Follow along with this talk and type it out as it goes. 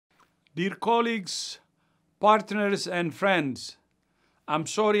Dear colleagues, partners and friends, I'm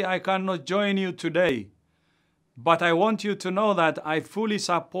sorry I cannot join you today, but I want you to know that I fully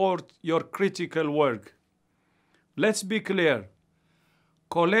support your critical work. Let's be clear,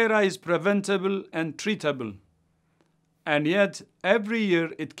 cholera is preventable and treatable, and yet every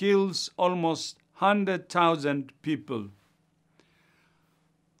year it kills almost 100,000 people.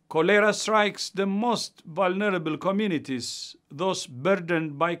 Cholera strikes the most vulnerable communities, those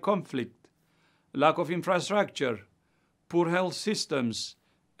burdened by conflict, lack of infrastructure, poor health systems,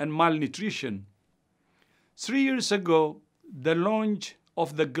 and malnutrition. 3 years ago, the launch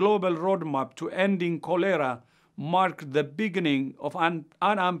of the global roadmap to ending cholera marked the beginning of an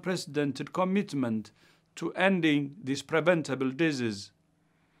unprecedented commitment to ending this preventable disease.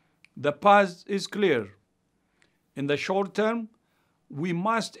 The path is clear. In the short term, we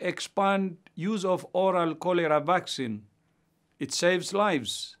must expand use of oral cholera vaccine. It saves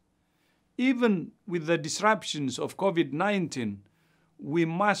lives. Even with the disruptions of COVID-19, we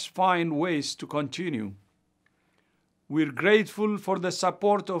must find ways to continue. We're grateful for the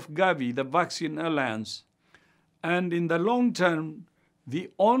support of Gavi, the Vaccine Alliance. And in the long term,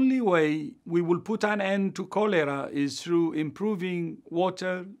 the only way we will put an end to cholera is through improving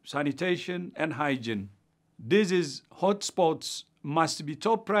water, sanitation, and hygiene. Disease hotspots must be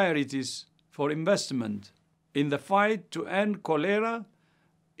top priorities for investment. In the fight to end cholera,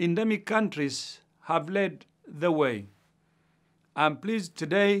 endemic countries have led the way. I'm pleased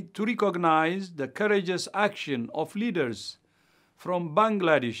today to recognize the courageous action of leaders from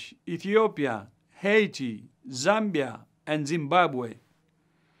Bangladesh, Ethiopia, Haiti, Zambia, and Zimbabwe.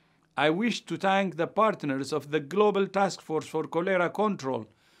 I wish to thank the partners of the Global Task Force for Cholera Control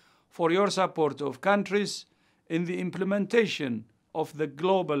for your support of countries in the implementation of the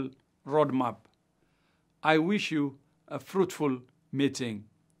global roadmap. I wish you a fruitful meeting,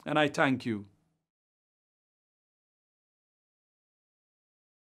 and I thank you.